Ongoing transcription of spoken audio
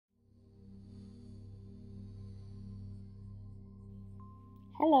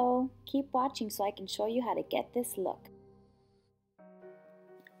Hello, keep watching so I can show you how to get this look.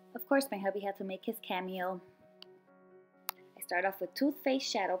 Of course, my hubby had to make his cameo. I start off with Too Faced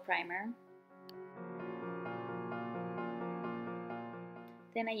Shadow Primer.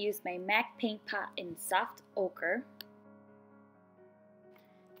 Then I use my MAC Paint Pot in Soft Ochre.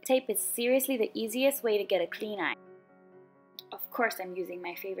 Tape is seriously the easiest way to get a clean eye. Of course, I'm using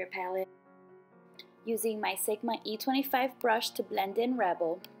my favorite palette. Using my Sigma E25 brush to blend in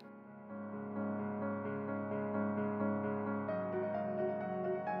Rebel.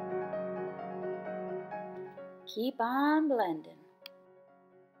 Keep on blending.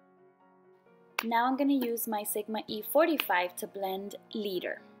 Now I'm going to use my Sigma E45 to blend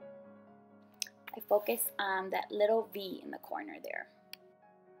Leader. I focus on that little V in the corner there.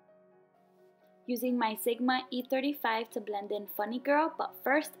 Using my Sigma E35 to blend in Funny Girl, but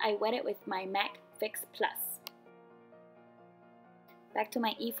first I wet it with my MAC Fix Plus. Back to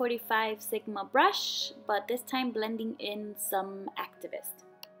my E45 Sigma brush, but this time blending in some Activist.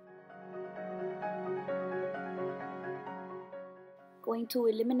 Going to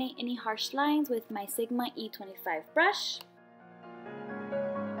eliminate any harsh lines with my Sigma E25 brush.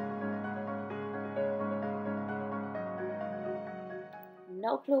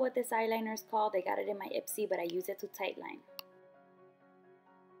 No clue what this eyeliner is called. I got it in my Ipsy, but I use it to tightline.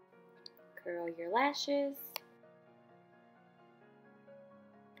 Curl your lashes.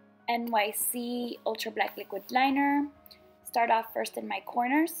 NYC Ultra Black Liquid Liner. Start off first in my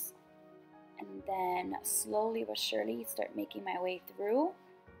corners, and then slowly but surely start making my way through.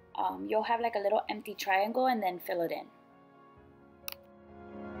 You'll have like a little empty triangle and then fill it in.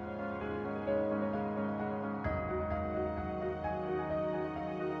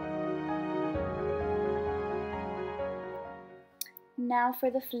 Now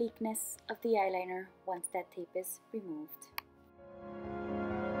for the sleekness of the eyeliner once that tape is removed.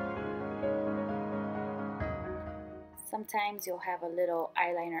 Sometimes you'll have a little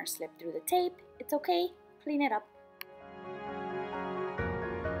eyeliner slip through the tape. It's okay, clean it up.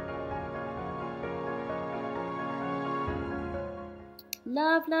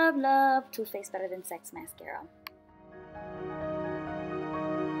 Love, love, love Too Faced Better Than Sex mascara.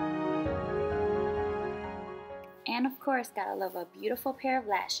 And of course, gotta love a beautiful pair of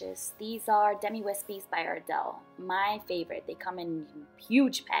lashes. These are Demi Wispies by Ardell. My favorite. They come in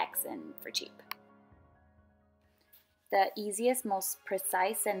huge packs and for cheap. The easiest, most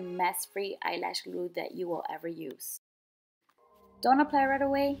precise, and mess-free eyelash glue that you will ever use. Don't apply right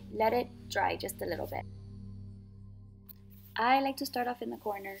away. Let it dry just a little bit. I like to start off in the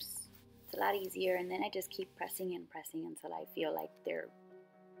corners. It's a lot easier, and then I just keep pressing and pressing until I feel like they're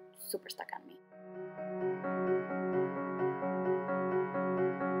super stuck on me.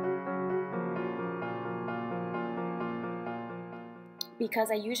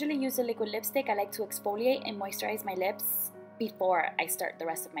 Because I usually use a liquid lipstick, I like to exfoliate and moisturize my lips before I start the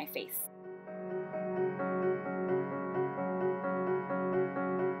rest of my face.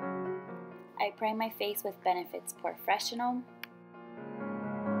 I prime my face with Benefit's Porefessional.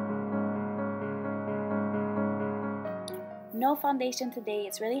 No foundation today,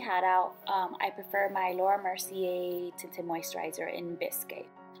 it's really hot out. I prefer my Mercier tinted moisturizer in Bisque.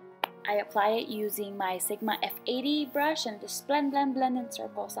 I apply it using my Sigma F80 brush and just blend, blend, blend in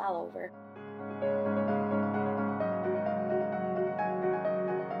circles all over.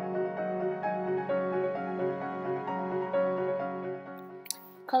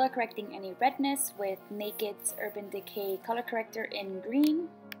 Color correcting any redness with Naked's Urban Decay Color Corrector in green.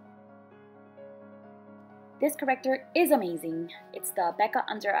 This corrector is amazing. It's the Becca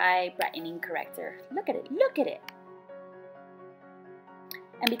Under Eye Brightening Corrector. Look at it, look at it!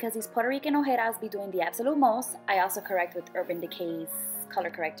 And because these Puerto Rican ojeras be doing the absolute most, I also correct with Urban Decay's Color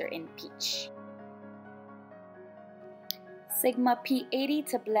Corrector in Peach. Sigma P80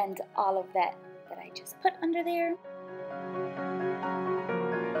 to blend all of that I just put under there.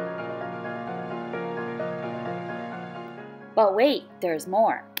 But wait, there's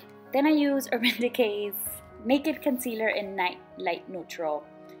more. Then I use Urban Decay's Naked Concealer in Night Light Neutral.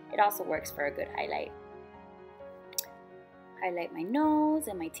 It also works for a good highlight. Highlight my nose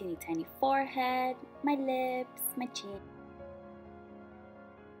and my teeny tiny forehead, my lips, my chin.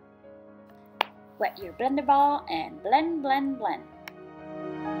 Wet your blender ball and blend, blend, blend.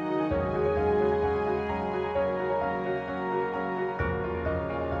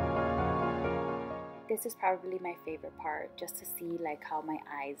 This is probably my favorite part, just to see like how my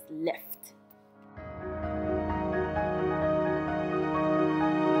eyes lift.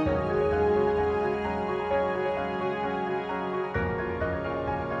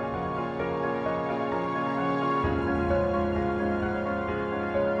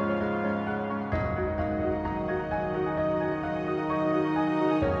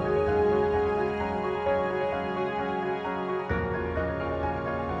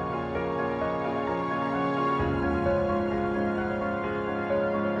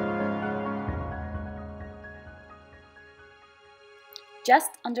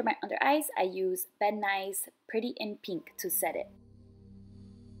 Just under my under eyes, I use Ben Nye's Pretty in Pink to set it.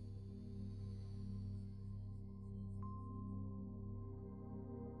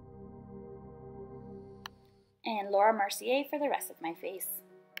 And Laura Mercier for the rest of my face.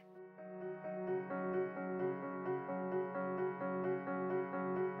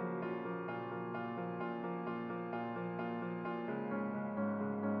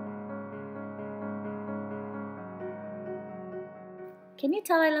 Can you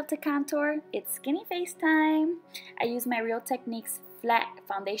tell I love to contour? It's skinny face time. I use my Real Techniques flat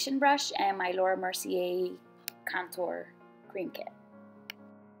foundation brush and my Laura Mercier contour cream kit.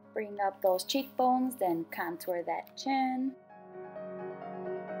 Bring up those cheekbones, then contour that chin.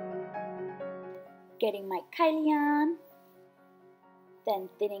 Getting my Kylie on, then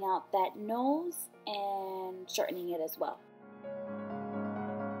thinning out that nose and shortening it as well.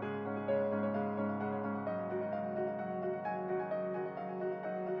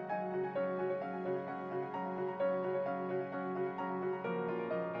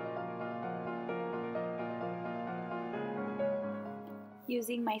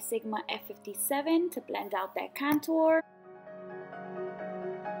 Using my Sigma F57 to blend out that contour.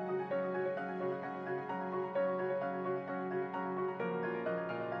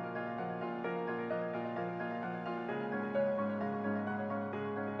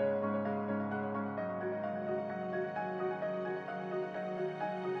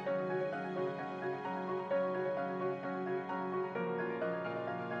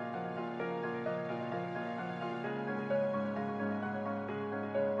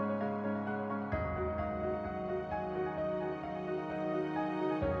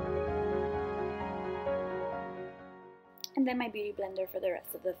 And then my beauty blender for the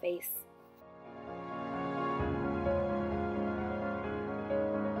rest of the face.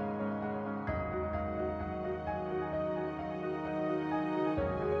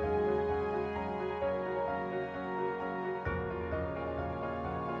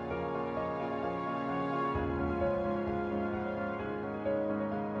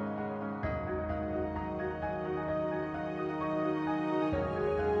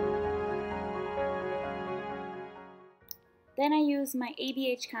 Then I use my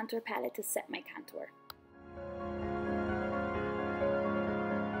ABH contour palette to set my contour.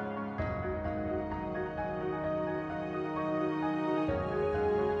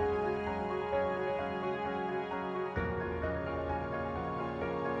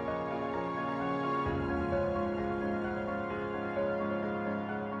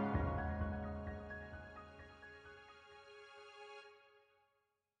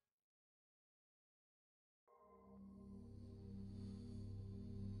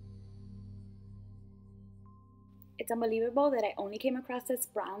 It's unbelievable that I only came across this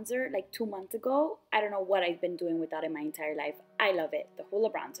bronzer like 2 months ago. I don't know what I've been doing without it my entire life. I love it, the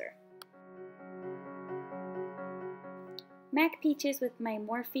Hoola bronzer. MAC Peaches with my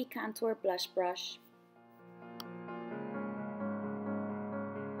Morphe Contour Blush Brush.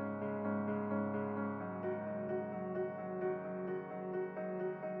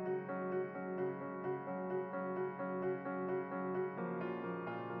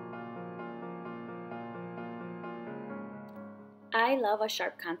 I love a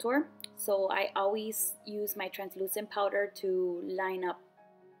sharp contour, so I always use my translucent powder to line up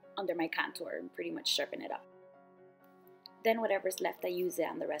under my contour and pretty much sharpen it up. Then whatever's left, I use it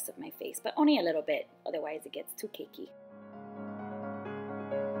on the rest of my face, but only a little bit, otherwise it gets too cakey.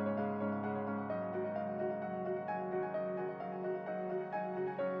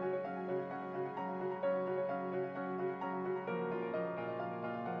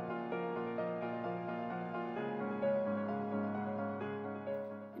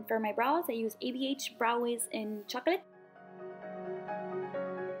 For my brows, I use ABH Brow Wiz in Chocolate.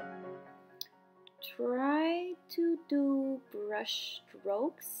 Try to do brush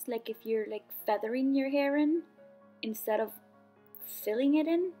strokes, like if you're like feathering your hair in, instead of filling it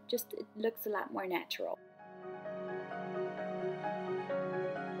in, just it looks a lot more natural.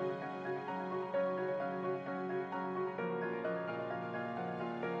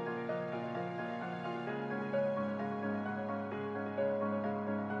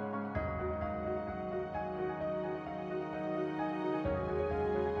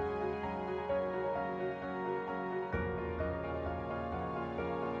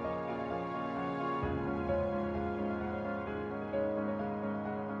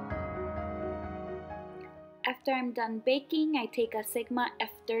 After I'm done baking, I take a Sigma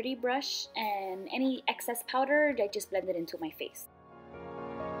F30 brush and any excess powder, I just blend it into my face.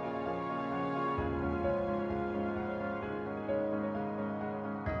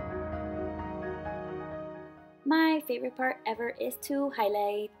 My favorite part ever is to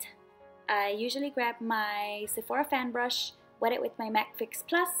highlight. I usually grab my Sephora fan brush, wet it with my MAC Fix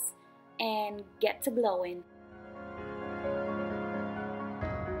Plus, and get to glowing.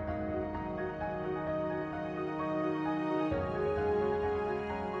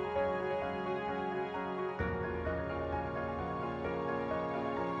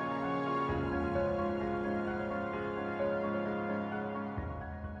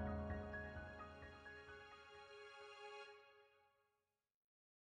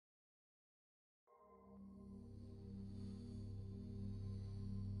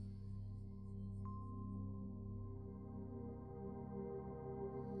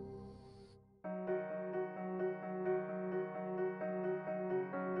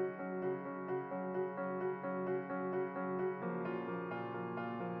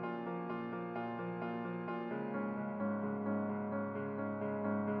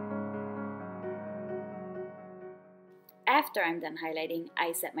 After I'm done highlighting,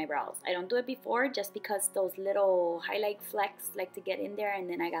 I set my brows. I don't do it before just because those little highlight flecks like to get in there, and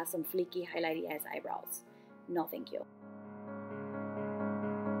then I got some fleeky highlighty ass eyebrows. No thank you.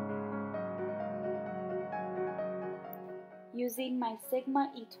 Using my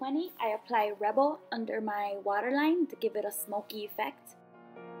Sigma E20, I apply Rebel under my waterline to give it a smoky effect.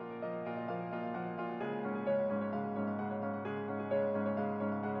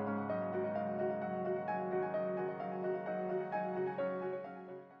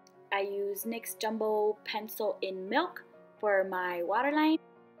 I use NYX Jumbo Pencil in Milk for my waterline.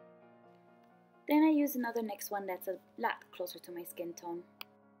 Then I use another NYX one that's a lot closer to my skin tone.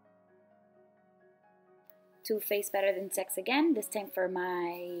 Too Faced Better Than Sex again, this time for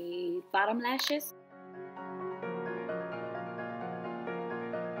my bottom lashes.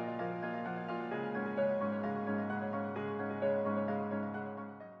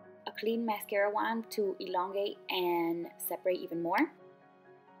 A clean mascara wand to elongate and separate even more.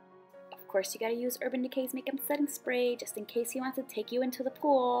 Of course, you gotta use Urban Decay's Makeup Setting Spray just in case he wants to take you into the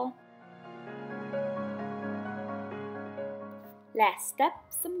pool. Last step,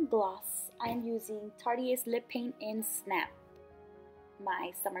 some gloss. I'm using Tarte Lip Paint in Snap.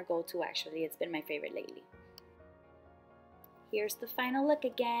 My summer go-to actually, it's been my favorite lately. Here's the final look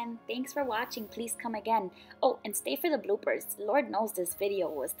again. Thanks for watching, please come again. Oh, and stay for the bloopers. Lord knows this video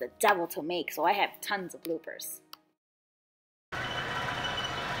was the devil to make, so I have tons of bloopers.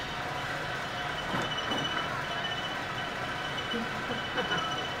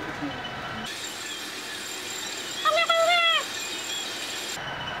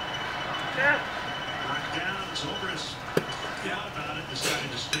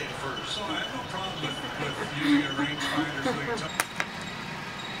 Decided to stay first. So I have no problem with using a rangefinder.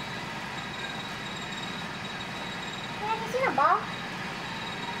 Have you seen a ball?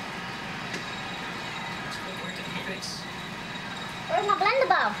 Where's my blender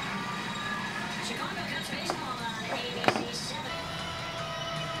ball? Chicago Cubs baseball on ABC 7.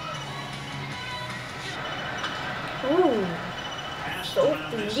 Ooh, so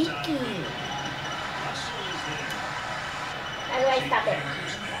flaky. How do I stop it? I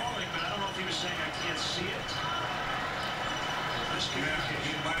don't know if he was saying I can't see it. He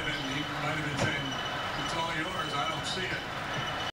might have been saying, it's all yours, I don't see it.